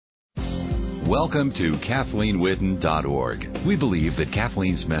Welcome to KathleenWitten.org. We believe that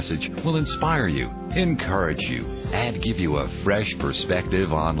Kathleen's message will inspire you, encourage you, and give you a fresh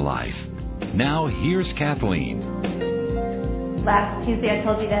perspective on life. Now, here's Kathleen. Last Tuesday, I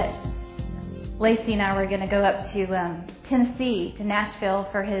told you that Lacey and I were going to go up to Tennessee, to Nashville,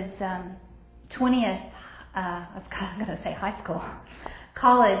 for his 20th, I was going to say high school,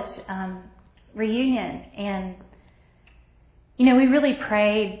 college reunion. And, you know, we really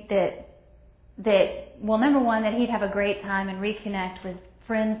prayed that, well, number one, that he'd have a great time and reconnect with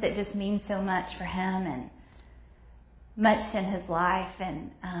friends that just mean so much for him and much in his life. And,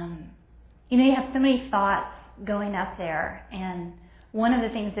 you know, you have so many thoughts going up there. And one of the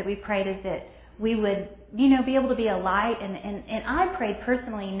things that we prayed is that we would, you know, be able to be a light. And I prayed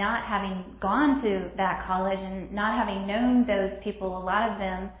personally, not having gone to that college and not having known those people, a lot of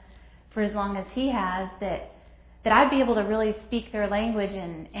them, for as long as he has, that I'd be able to really speak their language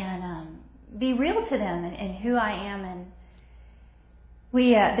and be real to them and who I am. And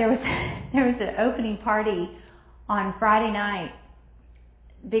we there was an opening party on Friday night,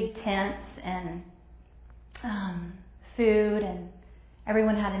 big tents and food, and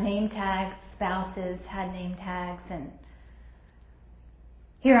everyone had a name tag. Spouses had name tags, and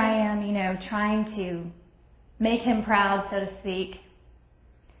here I am, you know, trying to make him proud, so to speak,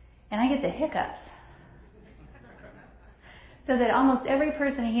 and I get the hiccups. So that almost every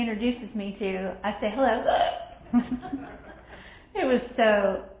person he introduces me to, I say hello. It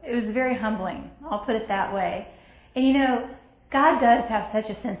was very humbling. I'll put it that way. And you know, God does have such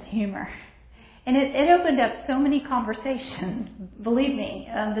a sense of humor. And it opened up so many conversations, believe me,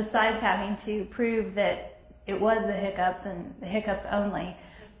 besides having to prove that it was the hiccups and the hiccups only.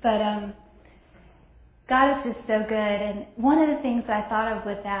 But God is just so good. And one of the things I thought of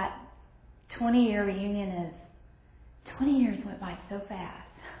with that 20-year reunion is 20 years went by so fast.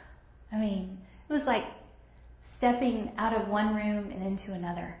 I mean, it was like stepping out of one room and into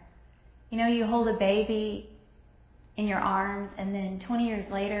another. You know, you hold a baby in your arms, and then 20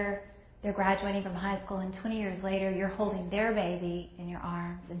 years later, they're graduating from high school, and 20 years later, you're holding their baby in your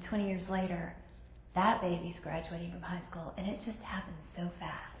arms, and 20 years later, that baby's graduating from high school, and it just happens so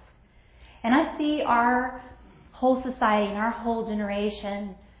fast. And I see our whole society and our whole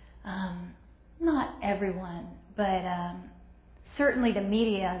generation, not everyone, but certainly the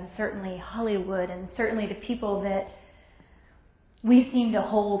media, and certainly Hollywood, and certainly the people that we seem to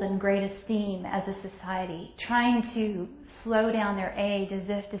hold in great esteem as a society, trying to slow down their age as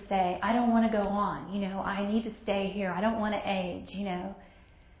if to say, I don't want to go on, you know, I need to stay here, I don't want to age, you know.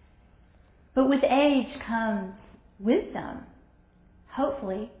 But with age comes wisdom.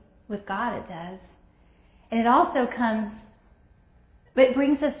 Hopefully, with God it does. And it also comes, but it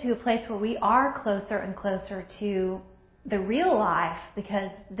brings us to a place where we are closer and closer to the real life, because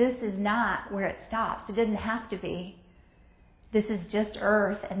this is not where it stops. It doesn't have to be. This is just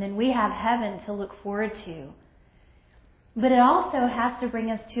earth, and then we have heaven to look forward to. But it also has to bring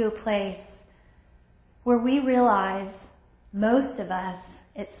us to a place where we realize, most of us,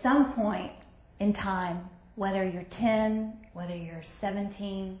 at some point in time, whether you're 10, whether you're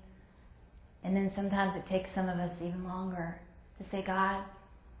 17, and then sometimes it takes some of us even longer, to say, God,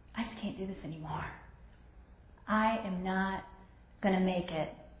 I just can't do this anymore. I am not going to make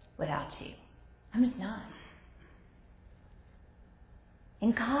it without you. I'm just not.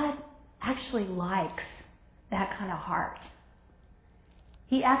 And God actually likes that kind of heart.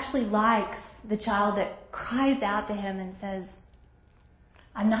 He actually likes the child that cries out to him and says,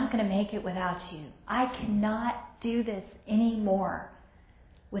 I'm not going to make it without you. I cannot do this anymore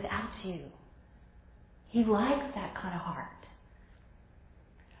without you. He likes that kind of heart.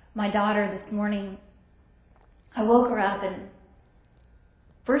 My daughter this morning, I woke her up, and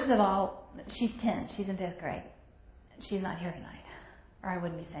first of all, she's 10. She's in 5th grade. She's not here tonight, or I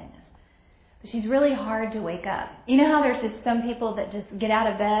wouldn't be saying this. But she's really hard to wake up. You know how there's just some people that just get out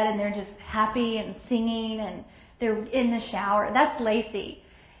of bed and they're just happy and singing and they're in the shower? That's Lacey.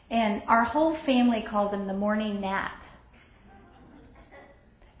 And our whole family calls him the morning gnat.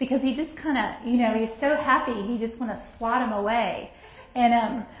 Because he just kind of, you know, he's so happy, he just want to swat him away.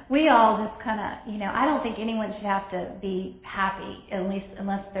 And we all just kind of, you know, I don't think anyone should have to be happy, at least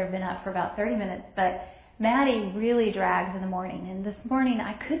unless they've been up for about 30 minutes. But Maddie really drags in the morning. And this morning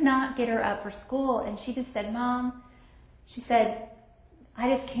I could not get her up for school. And she just said, Mom, she said,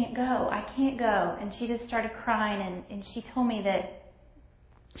 I just can't go. I can't go. And she just started crying. And she told me that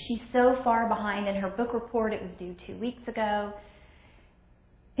she's so far behind in her book report. It was due 2 weeks ago.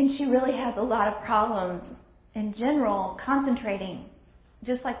 And she really has a lot of problems in general concentrating.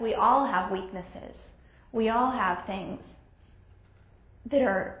 Just like we all have weaknesses. We all have things that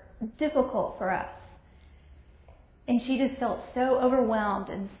are difficult for us. And she just felt so overwhelmed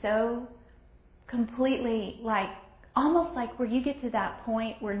and so completely almost like where you get to that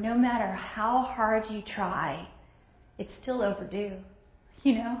point where no matter how hard you try, it's still overdue.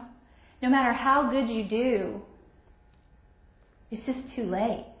 No matter how good you do, it's just too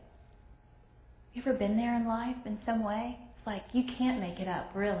late. You ever been there in life in some way? It's like you can't make it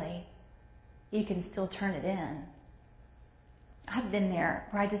up, really. You can still turn it in. I've been there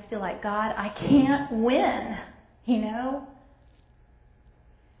where I just feel like, God, I can't win,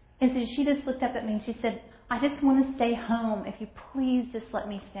 And so she just looked up at me and she said, I just want to stay home. If you please just let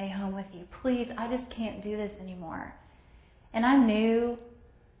me stay home with you. Please, I just can't do this anymore. And I knew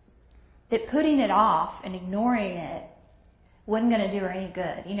that putting it off and ignoring it wasn't going to do her any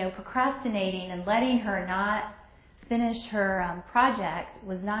good. Procrastinating and letting her not finish her project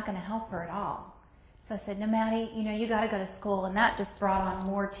was not going to help her at all. So I said, no, Maddie, you got to go to school. And that just brought on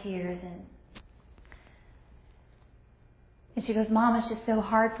more tears. And she goes, Mom, it's just so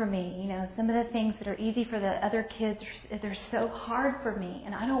hard for me. Some of the things that are easy for the other kids, they're so hard for me.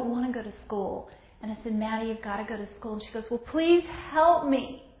 And I don't want to go to school. And I said, Maddie, you've got to go to school. And she goes, well, please help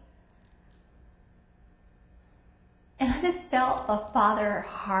me. And I just felt a father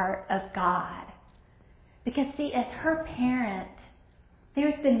heart of God. Because, see, as her parent,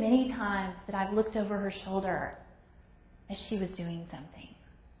 there's been many times that I've looked over her shoulder as she was doing something.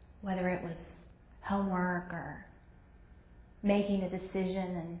 Whether it was homework or making a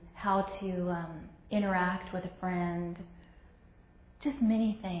decision and how to interact with a friend. Just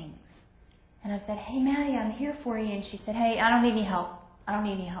many things. And I said, hey, Maddie, I'm here for you. And she said, hey, I don't need any help. I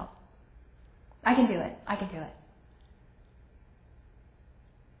can do it.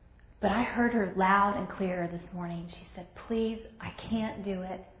 But I heard her loud and clear this morning. She said, please, I can't do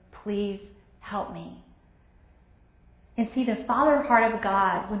it. Please help me. And see, the Father heart of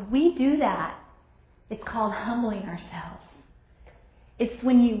God, when we do that, it's called humbling ourselves. It's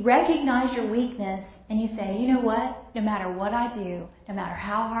when you recognize your weakness and you say, you know what? No matter what I do, no matter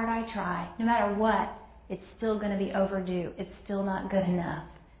how hard I try, no matter what, it's still going to be overdue. It's still not good enough.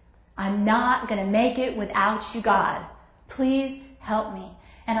 I'm not going to make it without you, God. Please help me.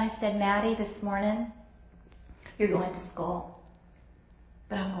 And I said, Maddie, this morning, you're going to school,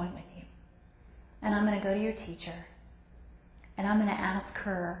 but I'm going with you. And I'm going to go to your teacher, and I'm going to ask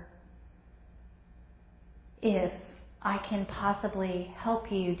her if I can possibly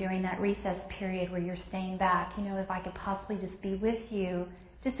help you during that recess period where you're staying back. If I could possibly just be with you,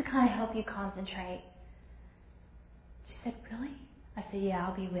 just to kind of help you concentrate. She said, really? I said, yeah,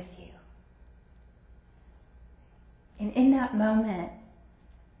 I'll be with you. And in that moment,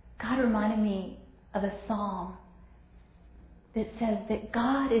 God reminded me of a psalm that says that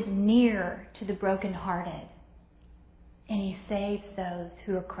God is near to the brokenhearted, and He saves those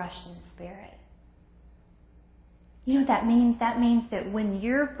who are crushed in spirit. You know what that means? That means that when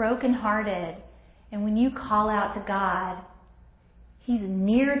you're brokenhearted and when you call out to God, He's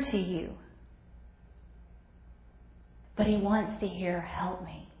near to you. But He wants to hear, help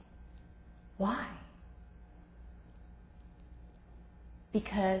me. Why?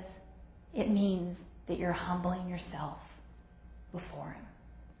 Because it means that you're humbling yourself before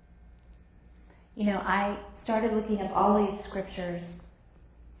Him. I started looking up all these scriptures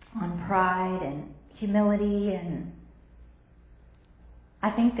on pride and humility, and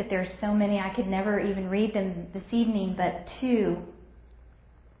I think that there's so many I could never even read them this evening, but two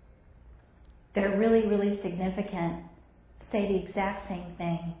that are really, really significant say the exact same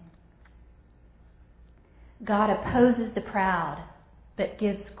thing. God opposes the proud, but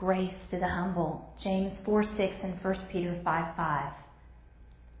gives grace to the humble. James 4:6 and 1 Peter 5:5.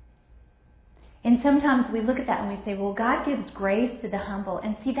 And sometimes we look at that and we say, well, God gives grace to the humble.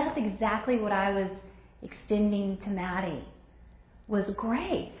 And see, that's exactly what I was extending to Maddie, was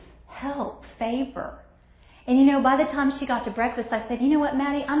grace, help, favor. And by the time she got to breakfast, I said, you know what,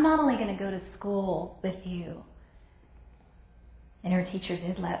 Maddie, I'm not only going to go to school with you. And her teacher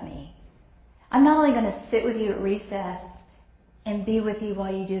did let me. I'm not only going to sit with you at recess and be with you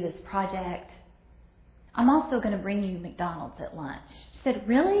while you do this project. I'm also going to bring you McDonald's at lunch. She said,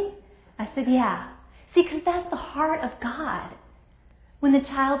 really? I said, yeah. See, because that's the heart of God. When the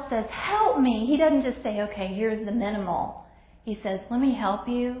child says, help me, He doesn't just say, okay, here's the minimal. He says, let me help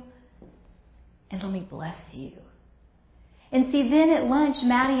you and let me bless you. And see, then at lunch,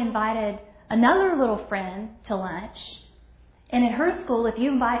 Maddie invited another little friend to lunch. And at her school, if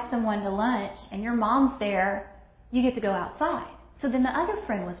you invite someone to lunch and your mom's there, you get to go outside. So then the other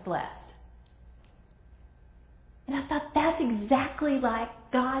friend was blessed. And I thought, that's exactly like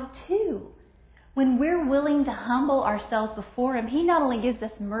God too. when we're willing to humble ourselves before Him, He not only gives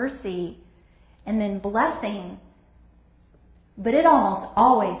us mercy and then blessing, but it almost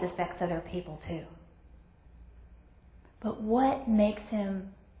always affects other people too. But what makes Him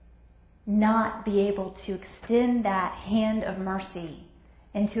not be able to extend that hand of mercy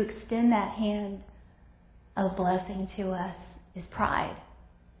and to extend that hand of blessing to us is pride.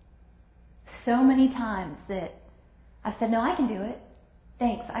 So many times that I've said, no, I can do it.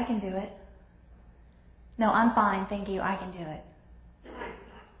 Thanks, I can do it. No, I'm fine, thank you, I can do it.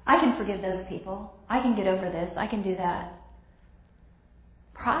 I can forgive those people. I can get over this. I can do that.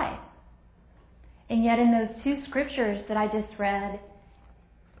 Pride. And yet in those two scriptures that I just read,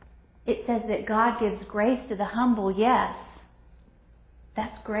 it says that God gives grace to the humble, yes.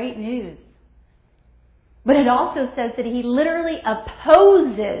 That's great news. But it also says that He literally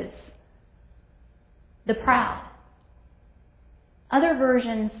opposes the proud. Other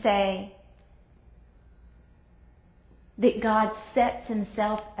versions say that God sets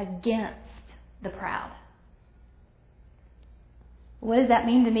Himself against the proud. What does that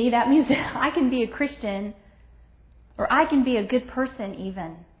mean to me? That means that I can be a Christian, or I can be a good person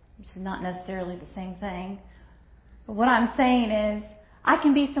even, which is not necessarily the same thing. But what I'm saying is, I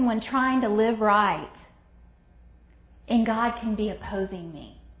can be someone trying to live right, and God can be opposing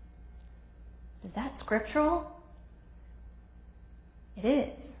me. Is that scriptural? It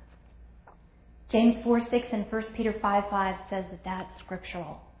is. James 4:6 and 1 Peter 5:5 says that that's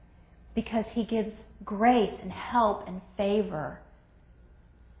scriptural, because He gives grace and help and favor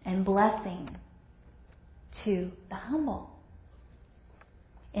and blessing to the humble.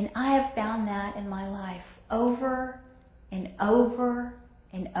 And I have found that in my life over and over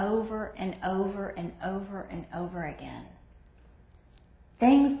and over and over and over and over again.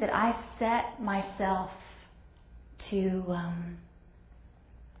 Things that I set myself to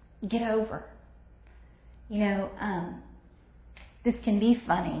get over. This can be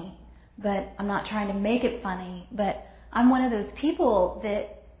funny, but I'm not trying to make it funny, but I'm one of those people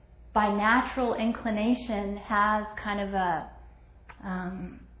that by natural inclination has kind of a,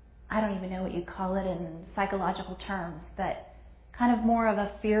 I don't even know what you call it in psychological terms, but kind of more of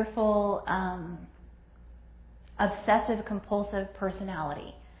a fearful, obsessive compulsive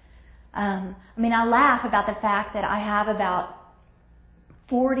personality. I laugh about the fact that I have about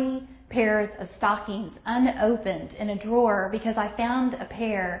 40 pairs of stockings unopened in a drawer because I found a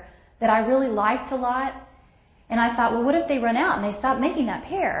pair that I really liked a lot. And I thought, well, what if they run out and they stop making that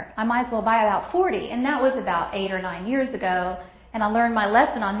pair? I might as well buy about 40. And that was about 8 or 9 years ago. And I learned my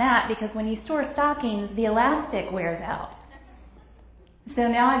lesson on that, because when you store stockings, the elastic wears out. So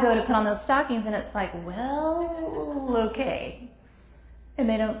now I go to put on those stockings and it's like, well, okay. And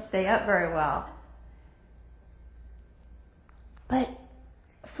they don't stay up very well. But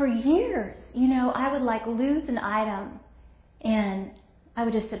for years, I would lose an item and I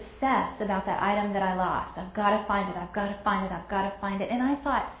would just obsess about that item that I lost. I've got to find it. I've got to find it. I've got to find it. And I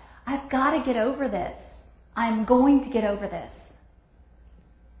thought, I've got to get over this. I'm going to get over this.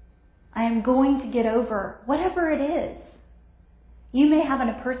 I am going to get over whatever it is. You may have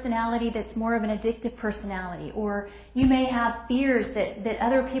a personality that's more of an addictive personality, or you may have fears that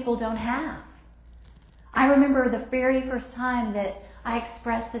other people don't have. I remember the very first time that I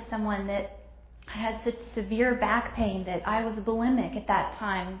expressed to someone that I had such severe back pain that I was bulimic at that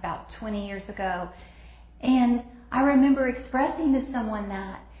time, about 20 years ago. And I remember expressing to someone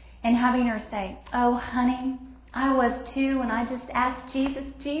that and having her say, oh, honey, I was too, and I just asked Jesus,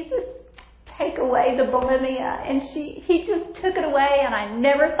 take away the bulimia. And He just took it away, and I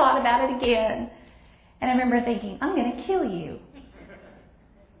never thought about it again. And I remember thinking, I'm going to kill you.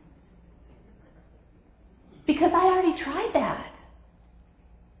 Because I already tried that.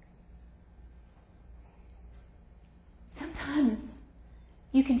 Sometimes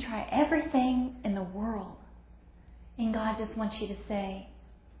you can try everything in the world, and God just wants you to say,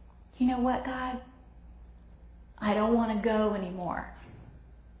 you know what, God? I don't want to go anymore.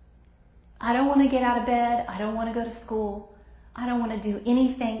 I don't want to get out of bed. I don't want to go to school. I don't want to do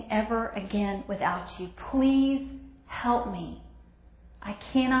anything ever again without you. Please help me. I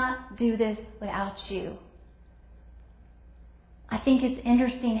cannot do this without you. I think it's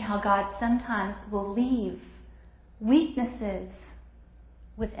interesting how God sometimes will leave weaknesses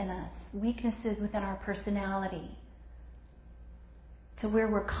within us, weaknesses within our personality, to where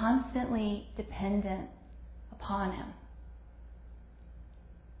we're constantly dependent upon Him.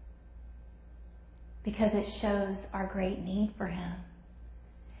 Because it shows our great need for Him.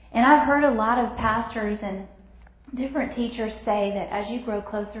 And I've heard a lot of pastors and different teachers say that as you grow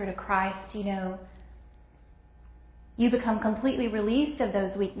closer to Christ, you you become completely released of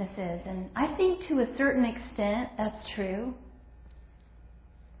those weaknesses. And I think to a certain extent that's true.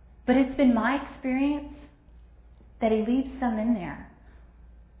 But it's been my experience that He leaves some in there.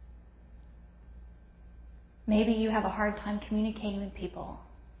 Maybe you have a hard time communicating with people.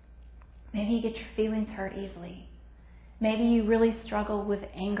 Maybe you get your feelings hurt easily. Maybe you really struggle with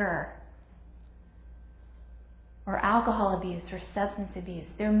anger or alcohol abuse or substance abuse.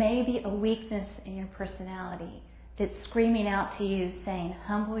 There may be a weakness in your personality that's screaming out to you saying,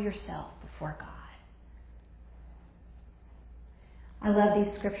 humble yourself before God. I love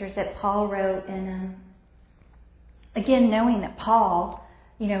these scriptures that Paul wrote, and again, knowing that Paul,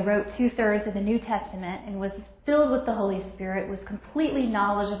 wrote 2/3 of the New Testament and was filled with the Holy Spirit, was completely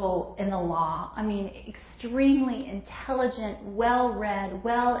knowledgeable in the law. I mean, extremely intelligent, well-read,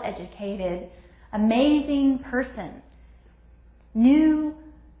 well-educated, amazing person. Knew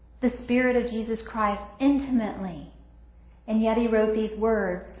the Spirit of Jesus Christ intimately, and yet he wrote these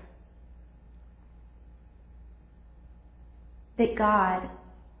words that God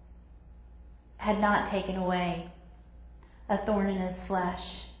had not taken away a thorn in His flesh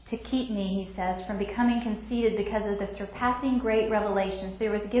to keep me, he says, from becoming conceited because of the surpassing great revelations.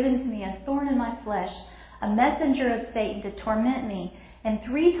 There was given to me a thorn in my flesh, a messenger of Satan to torment me. And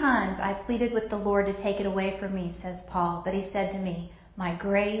 3 times I pleaded with the Lord to take it away from me, says Paul. But He said to me, my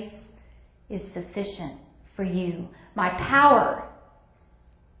grace is sufficient for you. My power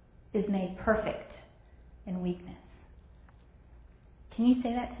is made perfect in weakness. Can you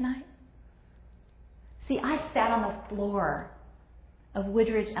say that tonight? See, I sat on the floor of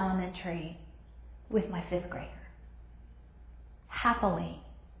Woodridge Elementary with my 5th grader. Happily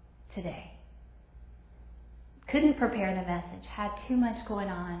today. Couldn't prepare the message. Had too much going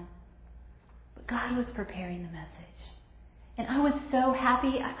on. But God was preparing the message. And I was so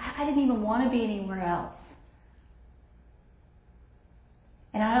happy. I didn't even want to be anywhere else.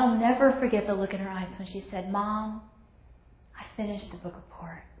 And I'll never forget the look in her eyes when she said, Mom, I finished the book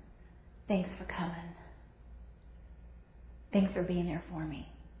report. Thanks for coming. Thanks for being there for me.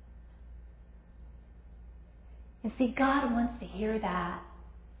 And see, God wants to hear that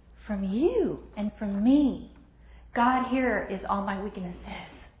from you and from me. God, here is all my weaknesses.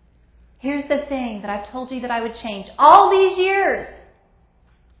 Here's the thing that I've told you that I would change all these years.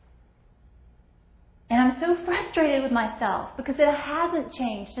 And I'm so frustrated with myself because it hasn't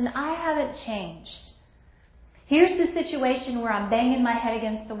changed and I haven't changed. Here's the situation where I'm banging my head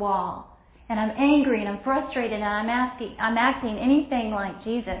against the wall. And I'm angry and I'm frustrated and I'm acting anything like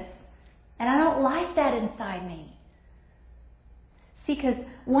Jesus. And I don't like that inside me. See, because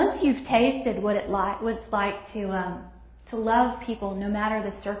once you've tasted what it's like to love people no matter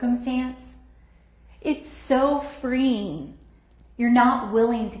the circumstance, it's so freeing. You're not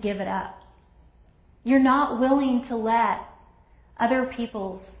willing to give it up. You're not willing to let other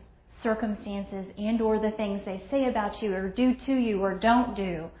people's circumstances and or the things they say about you or do to you or don't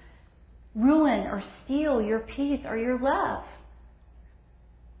do ruin or steal your peace or your love.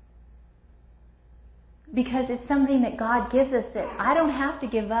 Because it's something that God gives us that I don't have to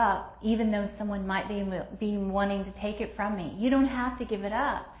give up, even though someone might be wanting to take it from me. You don't have to give it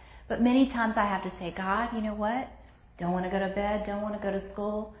up. But many times I have to say, God, you know what? Don't want to go to bed, don't want to go to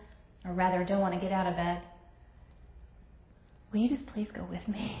school, or rather don't want to get out of bed. Will you just please go with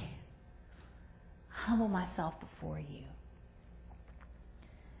me? Humble myself before you.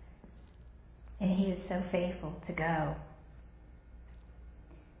 And He is so faithful to go.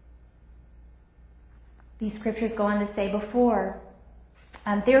 These scriptures go on to say, therefore,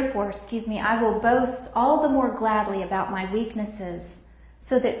 I will boast all the more gladly about my weaknesses,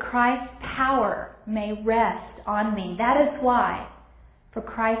 so that Christ's power may rest on me. That is why, for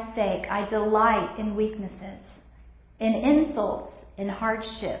Christ's sake, I delight in weaknesses, in insults, in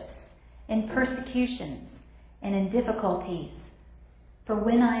hardships, in persecutions, and in difficulties. For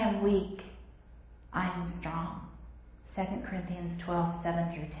when I am weak, I am strong. 2 Corinthians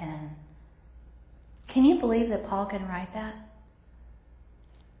 12:7-10. Can you believe that Paul can write that?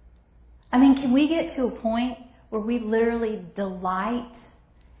 I mean, can we get to a point where we literally delight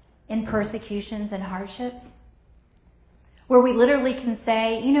in persecutions and hardships? Where we literally can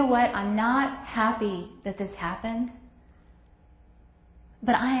say, you know what, I'm not happy that this happened,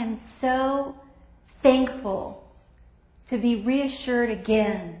 but I am so thankful to be reassured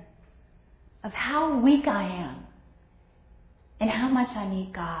again of how weak I am and how much I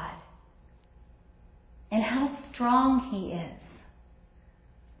need God and how strong He is.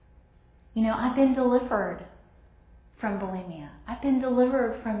 You know, I've been delivered from bulimia. I've been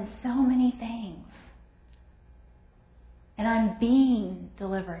delivered from so many things. And I'm being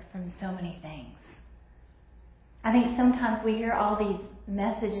delivered from so many things. I think sometimes we hear all these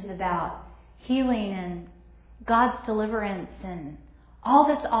messages about healing and God's deliverance and all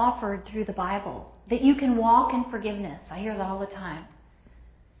that's offered through the Bible, that you can walk in forgiveness. I hear that all the time.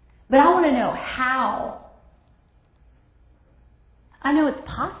 But I want to know how. I know it's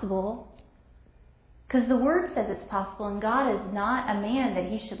possible because the Word says it's possible, and God is not a man that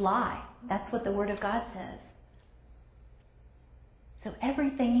He should lie. That's what the Word of God says. So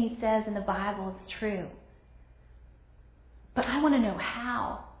everything He says in the Bible is true. But I want to know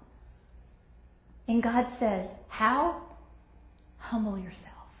how. And God says, how? Humble yourself.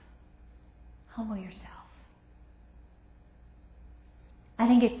 Humble yourself. I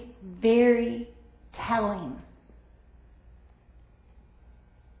think it's very telling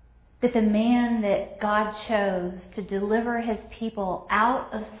that the man that God chose to deliver His people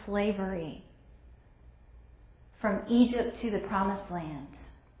out of slavery from Egypt to the Promised Land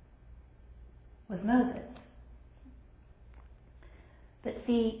was Moses. But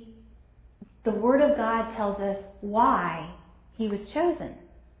see, the Word of God tells us why he was chosen.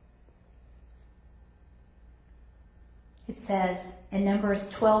 It says in Numbers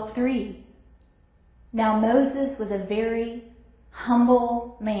 12:3, "Now Moses was a very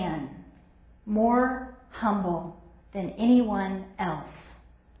humble man, more humble than anyone else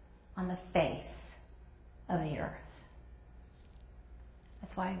on the face of the earth."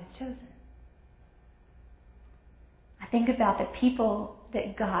 That's why he was chosen. I think about the people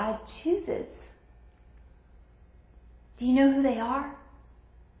that God chooses. Do you know who they are?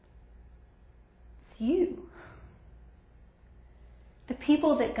 It's you. The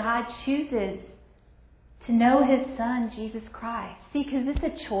people that God chooses to know His Son, Jesus Christ. See, because it's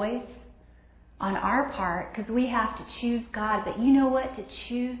a choice on our part, because we have to choose God. But you know what? To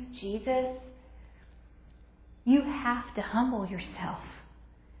choose Jesus, you have to humble yourself.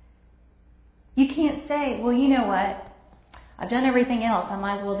 You can't say, well, you know what? I've done everything else. I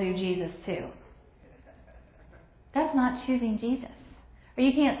might as well do Jesus too. That's not choosing Jesus. Or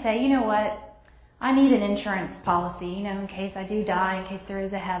you can't say, you know what? I need an insurance policy, in case I do die, in case there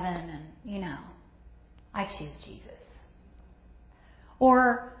is a heaven, and, I choose Jesus.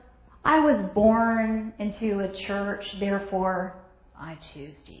 Or I was born into a church, therefore I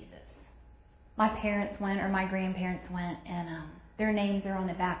choose Jesus. My parents went, or my grandparents went, and their names are on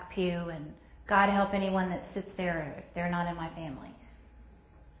the back pew, and God help anyone that sits there if they're not in my family.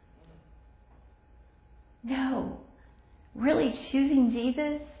 No. Really choosing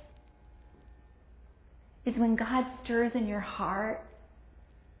Jesus is when God stirs in your heart.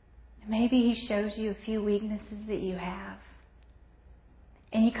 Maybe He shows you a few weaknesses that you have.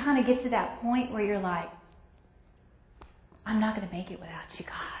 And you kind of get to that point where you're like, I'm not going to make it without you,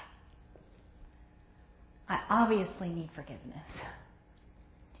 God. I obviously need forgiveness.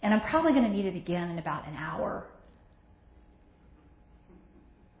 And I'm probably going to need it again in about an hour.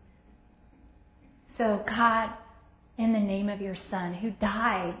 So God, in the name of your Son, who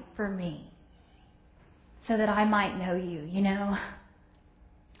died for me so that I might know you,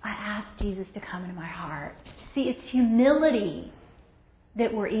 I ask Jesus to come into my heart. See, it's humility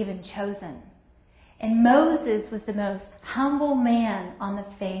that we're even chosen. And Moses was the most humble man on the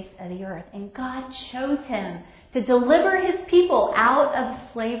face of the earth. And God chose him to deliver His people out of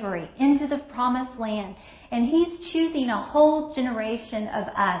slavery into the Promised Land. And He's choosing a whole generation of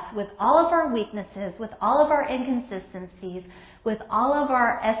us with all of our weaknesses, with all of our inconsistencies, with all of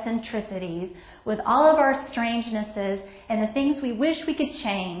our eccentricities, with all of our strangenesses, and the things we wish we could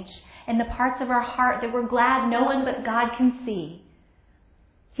change, and the parts of our heart that we're glad no one but God can see.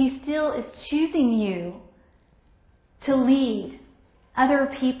 He still is choosing you to lead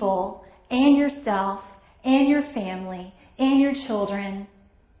other people and yourself and your family and your children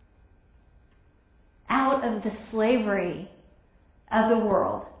out of the slavery of the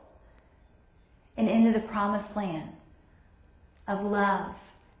world and into the Promised Land of love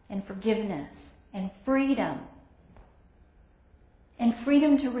and forgiveness and freedom. And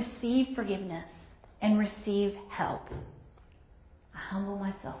freedom to receive forgiveness and receive help. I humble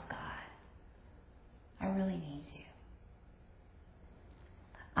myself, God. I really need you.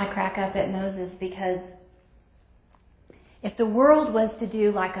 I crack up at Moses because if the world was to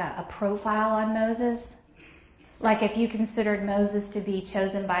do like a profile on Moses, like if you considered Moses to be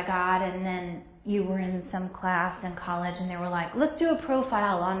chosen by God and then you were in some class in college and they were like, let's do a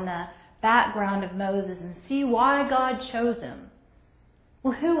profile on the background of Moses and see why God chose him.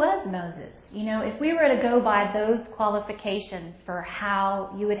 Well, who was Moses? If we were to go by those qualifications for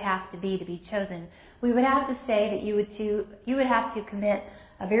how you would have to be chosen, we would have to say that you would have to commit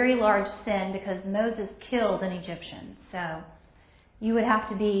a very large sin because Moses killed an Egyptian. So you would have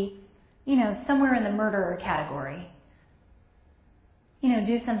to be somewhere in the murderer category,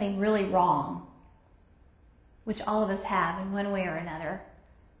 do something really wrong, which all of us have in one way or another,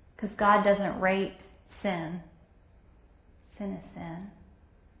 because God doesn't rate sin. Sin is sin.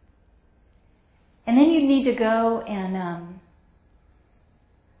 And then you need to go and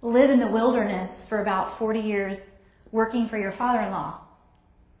live in the wilderness for about 40 years working for your father-in-law.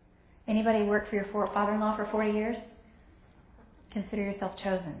 Anybody work for your father-in-law for 40 years? Consider yourself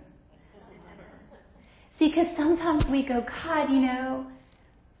chosen. See, because sometimes we go, God,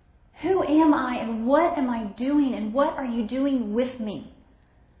 who am I and what am I doing and what are you doing with me?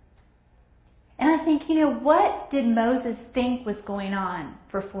 And I think, what did Moses think was going on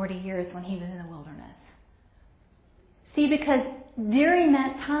for 40 years when he was in the wilderness? See, because during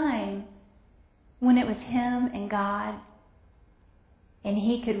that time, when it was him and God, and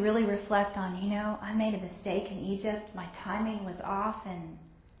he could really reflect on, I made a mistake in Egypt, my timing was off, and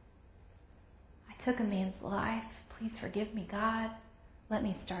I took a man's life. Please forgive me, God. Let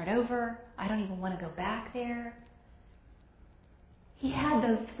me start over. I don't even want to go back there. He had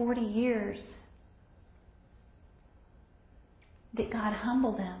those 40 years that God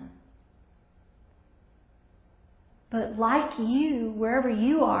humbled him. But like you, wherever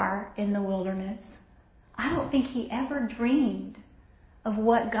you are in the wilderness, I don't think he ever dreamed of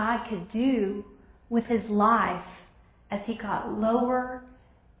what God could do with his life as he got lower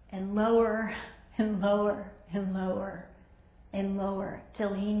and lower and lower and lower and lower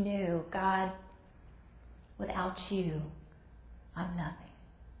till he knew, God, without you, I'm nothing.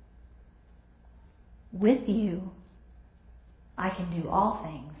 With you, I can do all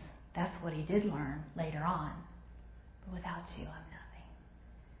things. That's what he did learn later on. But without you, I'm nothing.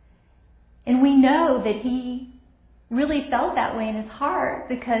 And we know that he really felt that way in his heart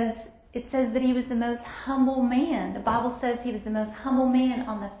because it says that he was the most humble man. The Bible says he was the most humble man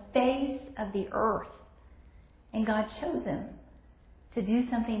on the face of the earth. And God chose him to do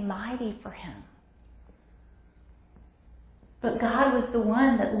something mighty for him. But God was the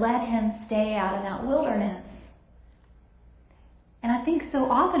one that let him stay out in that wilderness. And I think so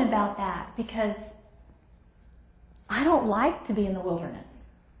often about that because I don't like to be in the wilderness.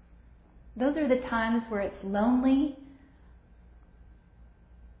 Those are the times where it's lonely.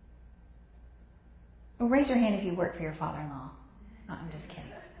 Well, raise your hand if you work for your father-in-law. No, I'm just kidding.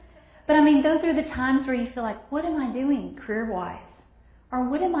 But those are the times where you feel like, what am I doing career-wise? Or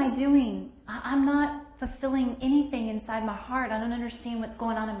what am I doing? I'm not fulfilling anything inside my heart. I don't understand what's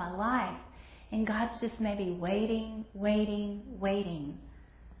going on in my life. And God's just maybe waiting.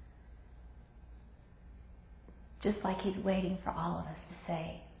 Just like he's waiting for all of us to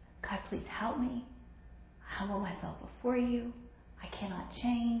say, God, please help me. I humble myself before you. I cannot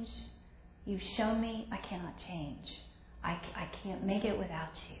change. You've shown me I cannot change. I can't make it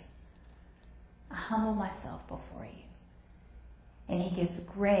without you. I humble myself before you. And he gives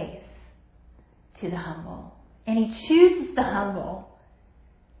grace to the humble. And he chooses the humble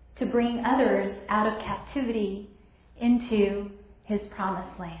to bring others out of captivity into his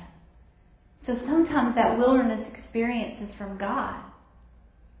promised land. So sometimes that wilderness experience is from God.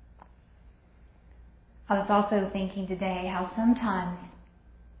 I was also thinking today how sometimes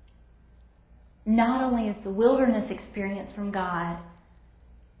not only is the wilderness experience from God,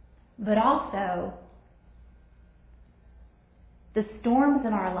 but also the storms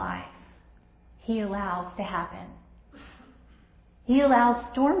in our life he allows to happen. He allows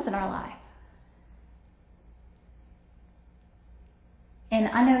storms in our life. And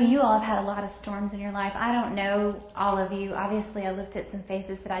I know you all have had a lot of storms in your life. I don't know all of you. Obviously, I looked at some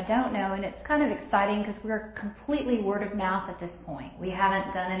faces that I don't know, and it's kind of exciting because we're completely word of mouth at this point. We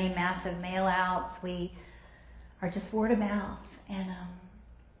haven't done any massive mail-outs. We are just word of mouth.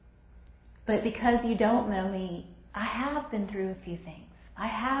 But because you don't know me, I have been through a few things. I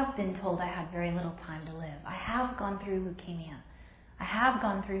have been told I had very little time to live. I have gone through leukemia. I have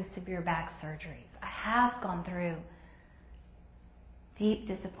gone through severe back surgeries. I have gone through deep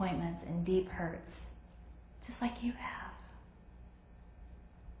disappointments and deep hurts, just like you have.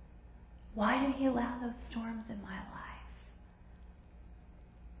 Why did he allow those storms in my life?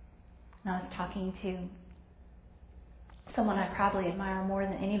 And I was talking to someone I probably admire more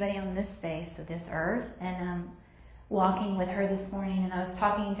than anybody on this face of this earth, and walking with her this morning, and I was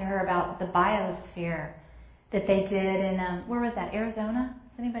talking to her about the biosphere that they did in, where was that, Arizona?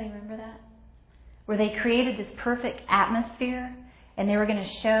 Does anybody remember that? Where they created this perfect atmosphere, and they were going to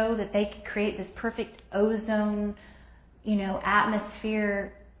show that they could create this perfect ozone,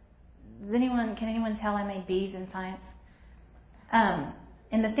 atmosphere. Can anyone tell I made B's in science?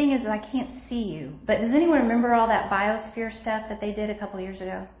 And the thing is that I can't see you. But does anyone remember all that biosphere stuff that they did a couple years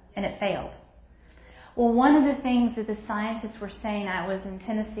ago? and it failed. Well, one of the things that the scientists were saying, I was in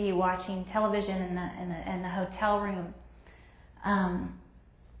Tennessee watching television in the hotel room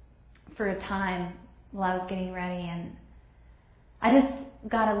for a time while I was getting ready, and I just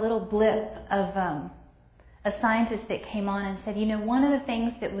got a little blip of a scientist that came on and said, one of the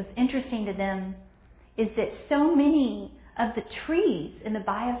things that was interesting to them is that so many of the trees in the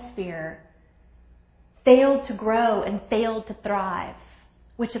biosphere failed to grow and failed to thrive,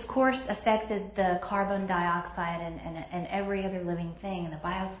 which of course affected the carbon dioxide and every other living thing in the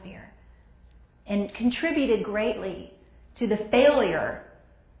biosphere, and contributed greatly to the failure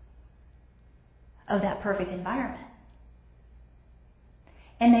of that perfect environment.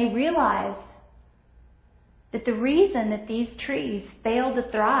 And they realized that the reason that these trees failed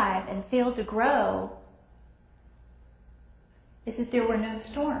to thrive and failed to grow is that there were no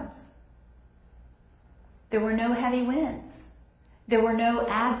storms. There were no heavy winds. There were no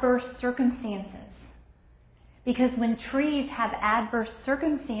adverse circumstances. Because when trees have adverse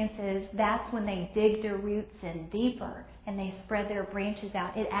circumstances, that's when they dig their roots in deeper and they spread their branches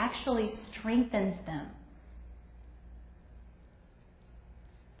out. It actually strengthens them.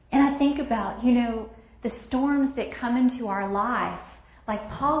 And I think about, the storms that come into our life, like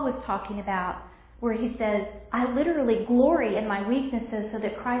Paul was talking about, where he says, I literally glory in my weaknesses so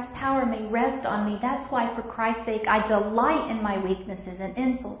that Christ's power may rest on me. That's why, for Christ's sake, I delight in my weaknesses and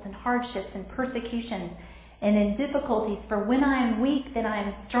insults and hardships and persecutions and in difficulties. For when I am weak, then I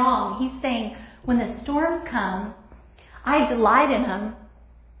am strong. He's saying, when the storms come, I delight in them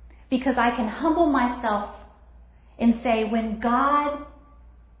because I can humble myself and say, when God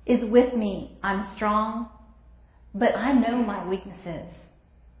is with me, I'm strong, but I know my weaknesses.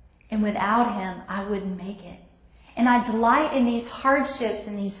 And without Him, I wouldn't make it. And I delight in these hardships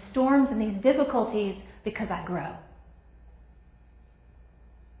and these storms and these difficulties because I grow.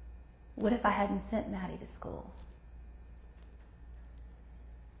 What if I hadn't sent Maddie to school?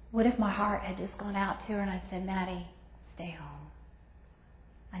 What if my heart had just gone out to her and I said, Maddie, stay home.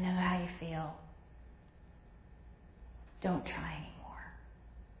 I know how you feel. Don't try anymore.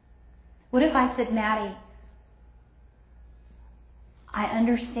 What if I said, Maddie, I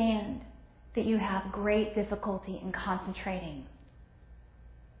understand that you have great difficulty in concentrating.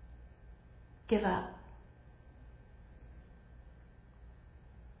 Give up.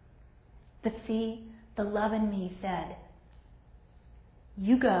 But see, the love in me said,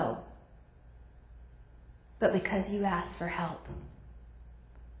 you go, but because you asked for help,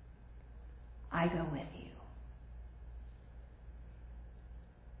 I go with you.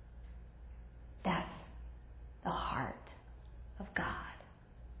 That's the heart of God.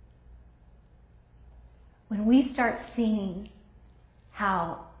 When we start seeing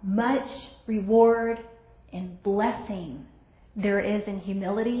how much reward and blessing there is in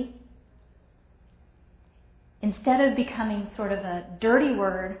humility, instead of becoming sort of a dirty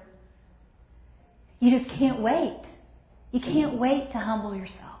word, you just can't wait. You can't wait to humble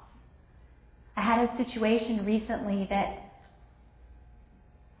yourself. I had a situation recently that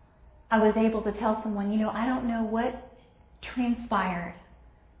I was able to tell someone, I don't know what transpired,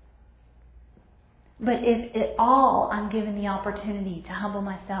 but if at all I'm given the opportunity to humble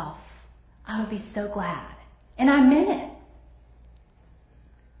myself, I would be so glad. And I meant it.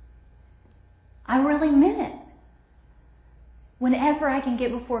 I really meant it. Whenever I can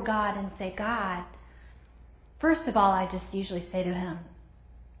get before God and say, God, first of all, I just usually say to Him,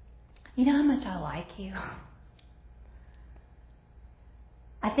 you know how much I like you?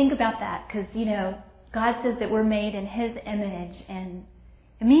 I think about that because, God says that we're made in His image, and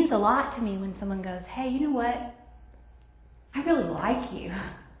it means a lot to me when someone goes, hey, you know what? I really like you.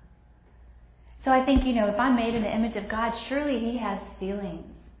 So I think, if I'm made in the image of God, surely He has feelings.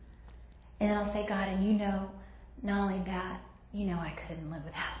 And then I'll say, God, and not only that, I couldn't live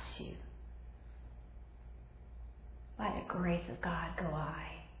without you. By the grace of God go I.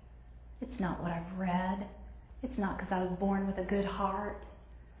 It's not what I've read. It's not because I was born with a good heart.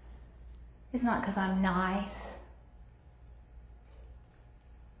 It's not because I'm nice.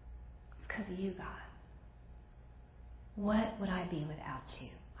 It's because of you, God. What would I be without you?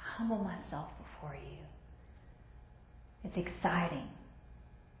 I humble myself before you. It's exciting.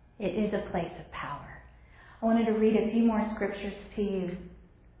 It is a place of power. I wanted to read a few more scriptures to you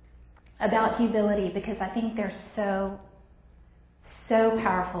about humility because I think they're so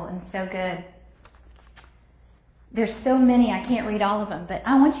powerful and so good. There's so many, I can't read all of them, but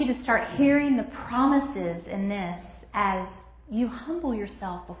I want you to start hearing the promises in this as you humble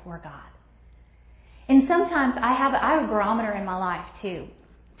yourself before God. And sometimes I have a barometer in my life too,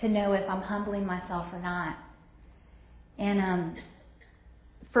 to know if I'm humbling myself or not. And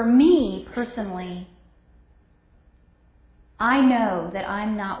For me personally, I know that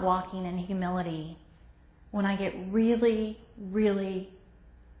I'm not walking in humility when I get really, really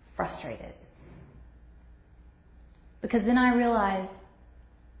frustrated. Because then I realize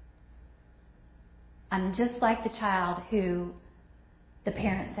I'm just like the child who the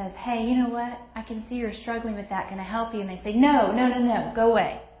parent says, hey, you know what? I can see you're struggling with that. Can I help you? And they say, no, go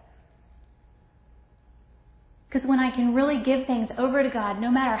away. Because when I can really give things over to God, no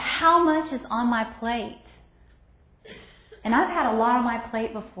matter how much is on my plate, and I've had a lot on my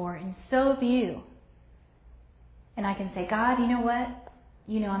plate before, and so have you, and I can say, God, you know what?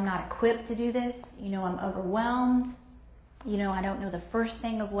 You know I'm not equipped to do this. You know I'm overwhelmed. You know I don't know the first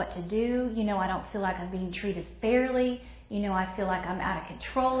thing of what to do. You know I don't feel like I'm being treated fairly. You know I feel like I'm out of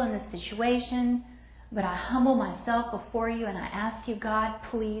control in this situation. But I humble myself before you and I ask you, God,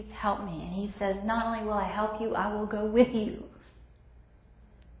 please help me. And He says, not only will I help you, I will go with you.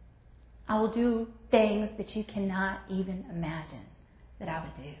 I will do things that you cannot even imagine that I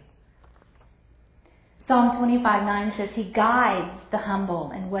would do. Psalm 25:9 says, He guides the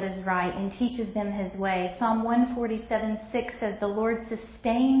humble in what is right and teaches them His way. Psalm 147:6 says, the Lord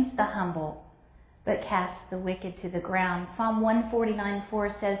sustains the humble, but casts the wicked to the ground. Psalm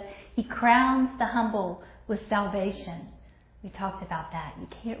 149:4 says, He crowns the humble with salvation. We talked about that. You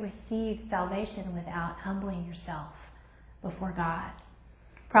can't receive salvation without humbling yourself before God.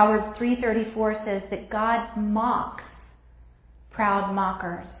 Proverbs 3:34 says that God mocks proud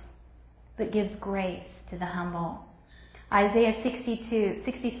mockers, but gives grace to the humble. Isaiah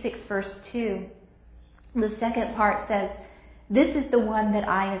 66 verse 2, the second part says, this is the one that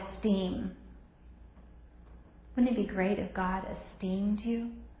I esteem. Wouldn't it be great if God esteemed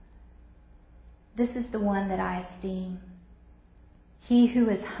you? This is the one that I esteem. He who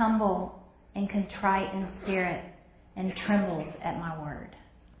is humble and contrite in spirit and trembles at my word.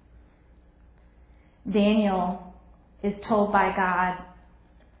 Daniel is told by God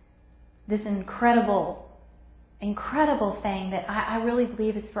this incredible thing that I really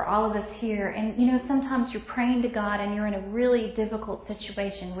believe is for all of us here. And you know, sometimes you're praying to God and you're in a really difficult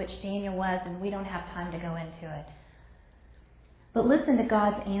situation, which Daniel was, and we don't have time to go into it. But listen to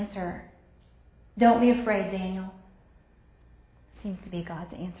God's answer. Don't be afraid, Daniel. Seems to be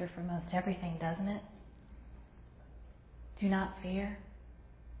God's answer for most everything, doesn't it? Do not fear.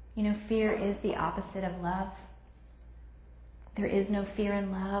 You know, fear is the opposite of love. There is no fear in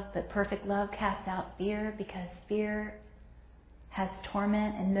love, but perfect love casts out fear, because fear has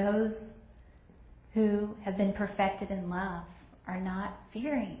torment, and those who have been perfected in love are not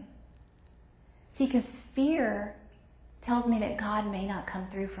fearing. See, because fear tells me that God may not come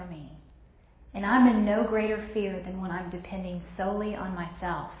through for me. And I'm in no greater fear than when I'm depending solely on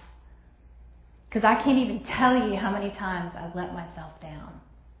myself. Because I can't even tell you how many times I've let myself down.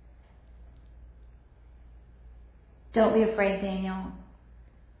 Don't be afraid, Daniel.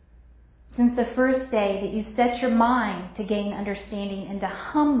 Since the first day that you set your mind to gain understanding and to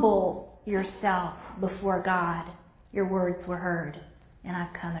humble yourself before God, your words were heard, and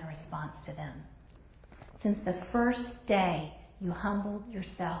I've come in response to them. Since the first day you humbled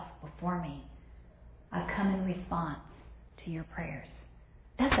yourself before me, I've come in response to your prayers.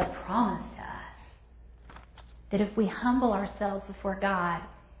 That's a promise to us. That if we humble ourselves before God,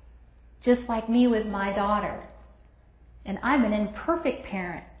 just like me with my daughter, and I'm an imperfect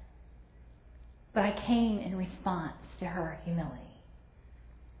parent, but I came in response to her humility.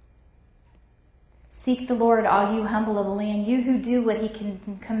 Seek the Lord, all you humble of the land, you who do what He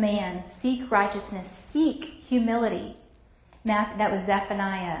can command. Seek righteousness. Seek humility. That was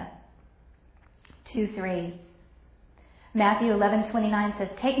Zephaniah 2:3. Matthew 11:29 says,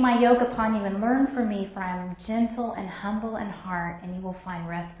 take my yoke upon you and learn from me, for I am gentle and humble in heart, and you will find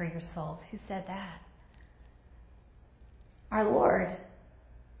rest for your souls. Who said that? Our Lord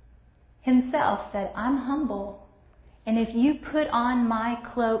Himself said, I'm humble. And if you put on my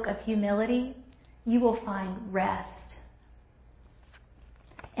cloak of humility, you will find rest.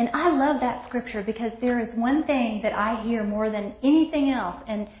 And I love that scripture, because there is one thing that I hear more than anything else,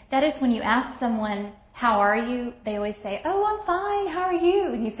 and that is when you ask someone, how are you? They always say, oh, I'm fine. How are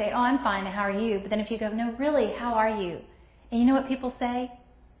you? And you say, oh, I'm fine. How are you? But then if you go, no, really, how are you? And you know what people say?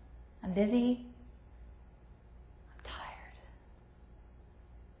 I'm busy. I'm tired.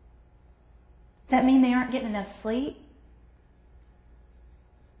 Does that mean they aren't getting enough sleep?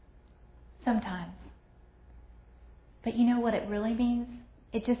 Sometimes. But you know what it really means?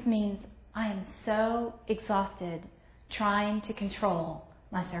 It just means I am so exhausted trying to control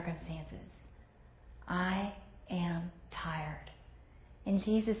my circumstances. I am tired. And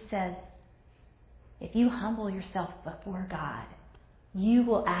Jesus says, if you humble yourself before God, you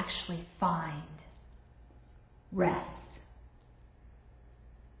will actually find rest.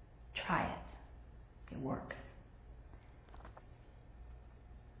 Try it. It works.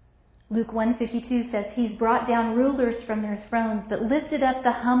 Luke 1:52 says, He's brought down rulers from their thrones, but lifted up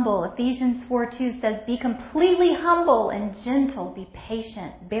the humble. Ephesians 4:2 says, Be completely humble and gentle. Be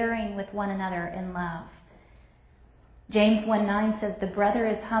patient, bearing with one another in love. James 1:9 says, The brother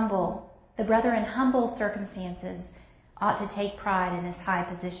in humble circumstances ought to take pride in his high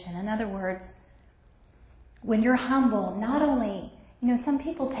position. In other words, when you're humble, not only, some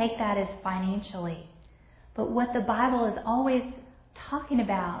people take that as financially, but what the Bible is always talking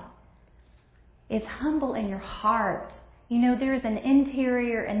about is humble in your heart. There's an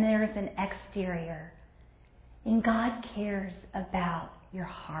interior and there's an exterior. And God cares about your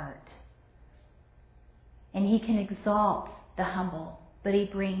heart. And He can exalt the humble, but He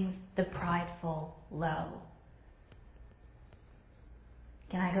brings the prideful low.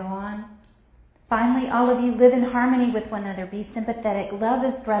 Can I go on? Finally, all of you live in harmony with one another. Be sympathetic. Love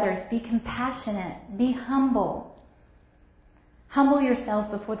as brothers. Be compassionate. Be humble. Humble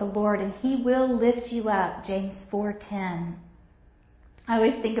yourselves before the Lord, and He will lift you up. James 4:10. I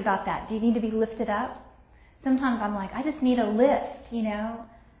always think about that. Do you need to be lifted up? Sometimes I'm like, I just need a lift,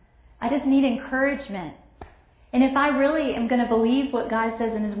 I just need encouragement. And if I really am going to believe what God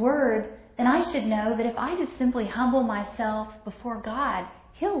says in His Word, then I should know that if I just simply humble myself before God,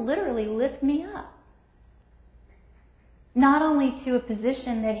 He'll literally lift me up. Not only to a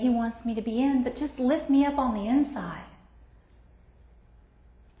position that He wants me to be in, but just lift me up on the inside.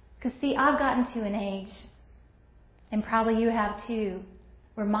 Because see, I've gotten to an age, and probably you have too,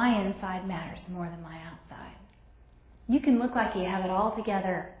 where my inside matters more than my outside. You can look like you have it all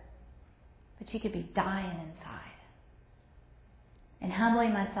together, but you could be dying inside. And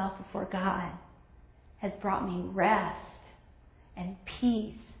humbling myself before God has brought me rest and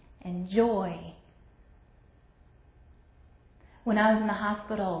peace and joy. When I was in the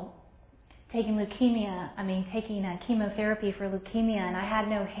hospital taking chemotherapy for leukemia, and I had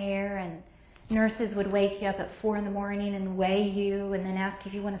no hair, and nurses would wake you up at 4 a.m. and weigh you and then ask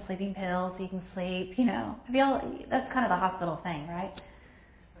if you want a sleeping pill so you can sleep, that's kind of the hospital thing, right?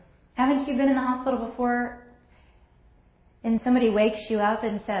 Haven't you been in the hospital before and somebody wakes you up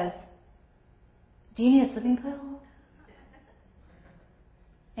and says, do you need a sleeping pill?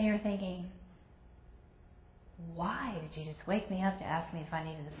 And you're thinking, why did you just wake me up to ask me if I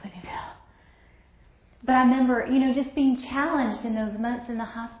needed a sleeping pill? But I remember, just being challenged in those months in the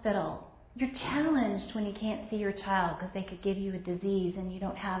hospital. You're challenged when you can't see your child because they could give you a disease and you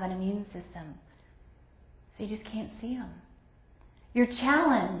don't have an immune system. So you just can't see them. You're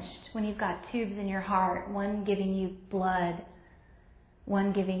challenged when you've got tubes in your heart, one giving you blood,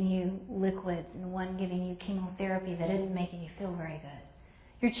 one giving you liquids, and one giving you chemotherapy that isn't making you feel very good.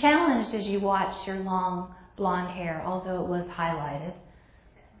 You're challenged as you watch your long blonde hair, although it was highlighted,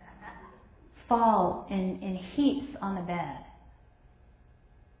 fall in heaps on the bed.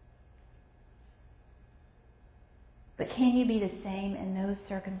 But can you be the same in those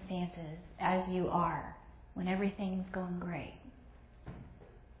circumstances as you are when everything's going great?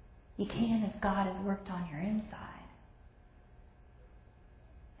 You can if God has worked on your inside.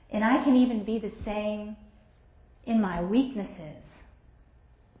 And I can even be the same in my weaknesses.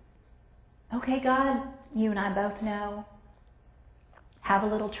 Okay, God, you and I both know, have a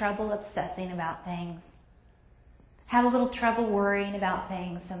little trouble obsessing about things. Have a little trouble worrying about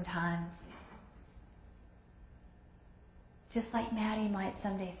things sometimes. Just like Maddie might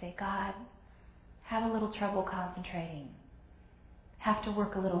someday say, God, have a little trouble concentrating. Have to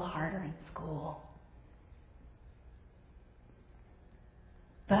work a little harder in school.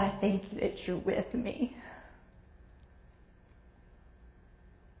 But I thank you that you're with me.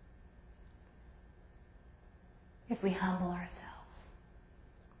 If we humble ourselves.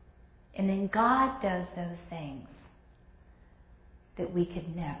 And then God does those things that we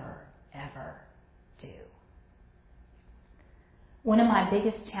could never, ever do. One of my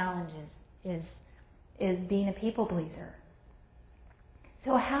biggest challenges is being a people pleaser.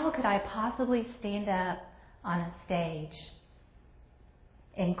 So how could I possibly stand up on a stage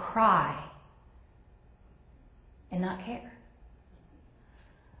and cry and not care?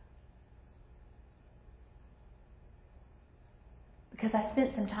 Because I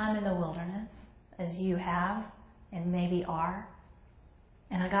spent some time in the wilderness, as you have and maybe are,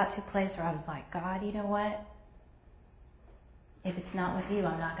 and I got to a place where I was like, God, you know what? If it's not with you,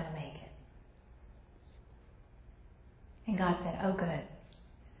 I'm not going to make it. And God said, oh, good.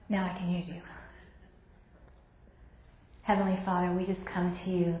 Now I can use you. Heavenly Father, we just come to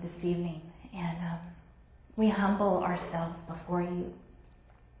you this evening, and we humble ourselves before you.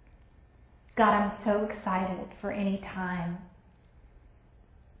 God, I'm so excited for any time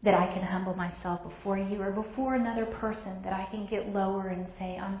that I can humble myself before you or before another person, that I can get lower and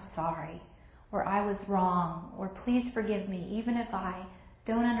say, I'm sorry, or I was wrong, or please forgive me, even if I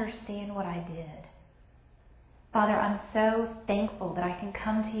don't understand what I did. Father, I'm so thankful that I can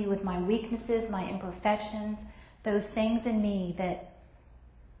come to you with my weaknesses, my imperfections, those things in me that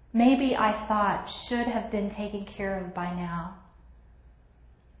maybe I thought should have been taken care of by now.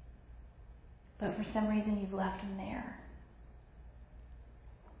 But for some reason you've left them there.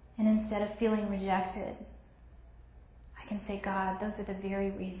 And instead of feeling rejected, I can say, God, those are the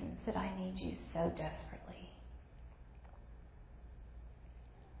very reasons that I need you so desperately.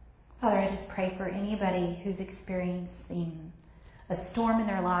 Father, I just pray for anybody who's experiencing a storm in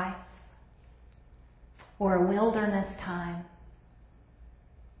their life or a wilderness time,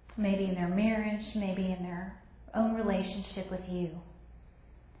 maybe in their marriage, maybe in their own relationship with you.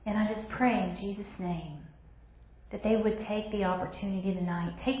 And I just pray in Jesus' name that they would take the opportunity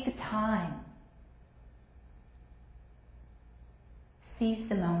tonight, take the time, seize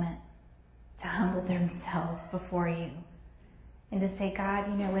the moment to humble themselves before you and to say, God,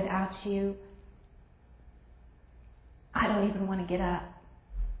 without you, I don't even want to get up.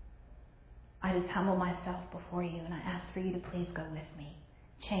 I just humble myself before you and I ask for you to please go with me.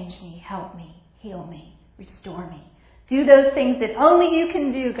 Change me, help me, heal me, restore me. Do those things that only you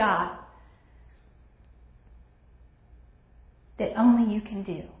can do, God. That only you can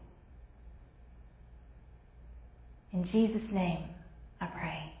do. In Jesus' name, I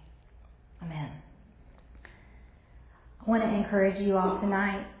pray. Amen. I want to encourage you all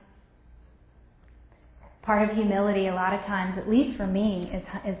tonight. Part of humility, a lot of times, at least for me,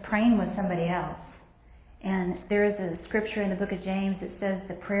 is praying with somebody else. And there is a scripture in the book of James that says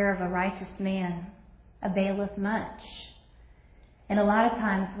the prayer of a righteous man availeth much. And a lot of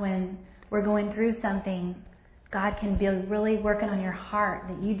times when we're going through something, God can be really working on your heart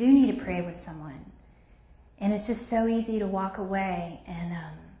that you do need to pray with someone. And it's just so easy to walk away and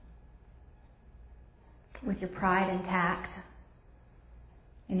with your pride intact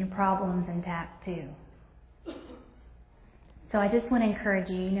and your problems intact too. So I just want to encourage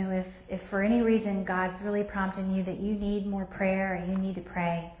you, if for any reason God's really prompting you that you need more prayer or you need to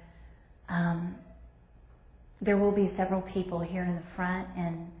pray, there will be several people here in the front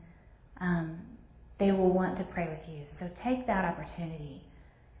and they will want to pray with you. So take that opportunity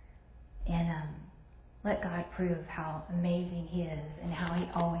and let God prove how amazing He is and how He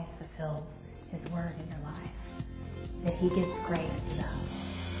always fulfills His word in your life, that He gives grace to them.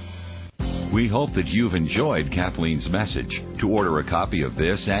 We hope that you've enjoyed Kathleen's message. To order a copy of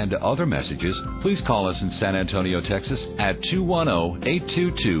this and other messages, please call us in San Antonio, Texas at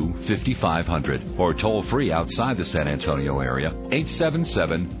 210-822-5500 or toll free outside the San Antonio area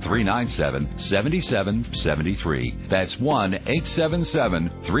 877-397-7773. That's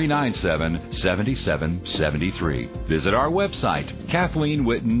 1-877-397-7773. Visit our website,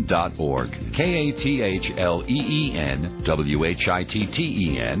 KathleenWhitten.org,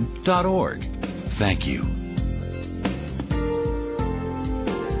 KathleenWhitten.org. Thank you.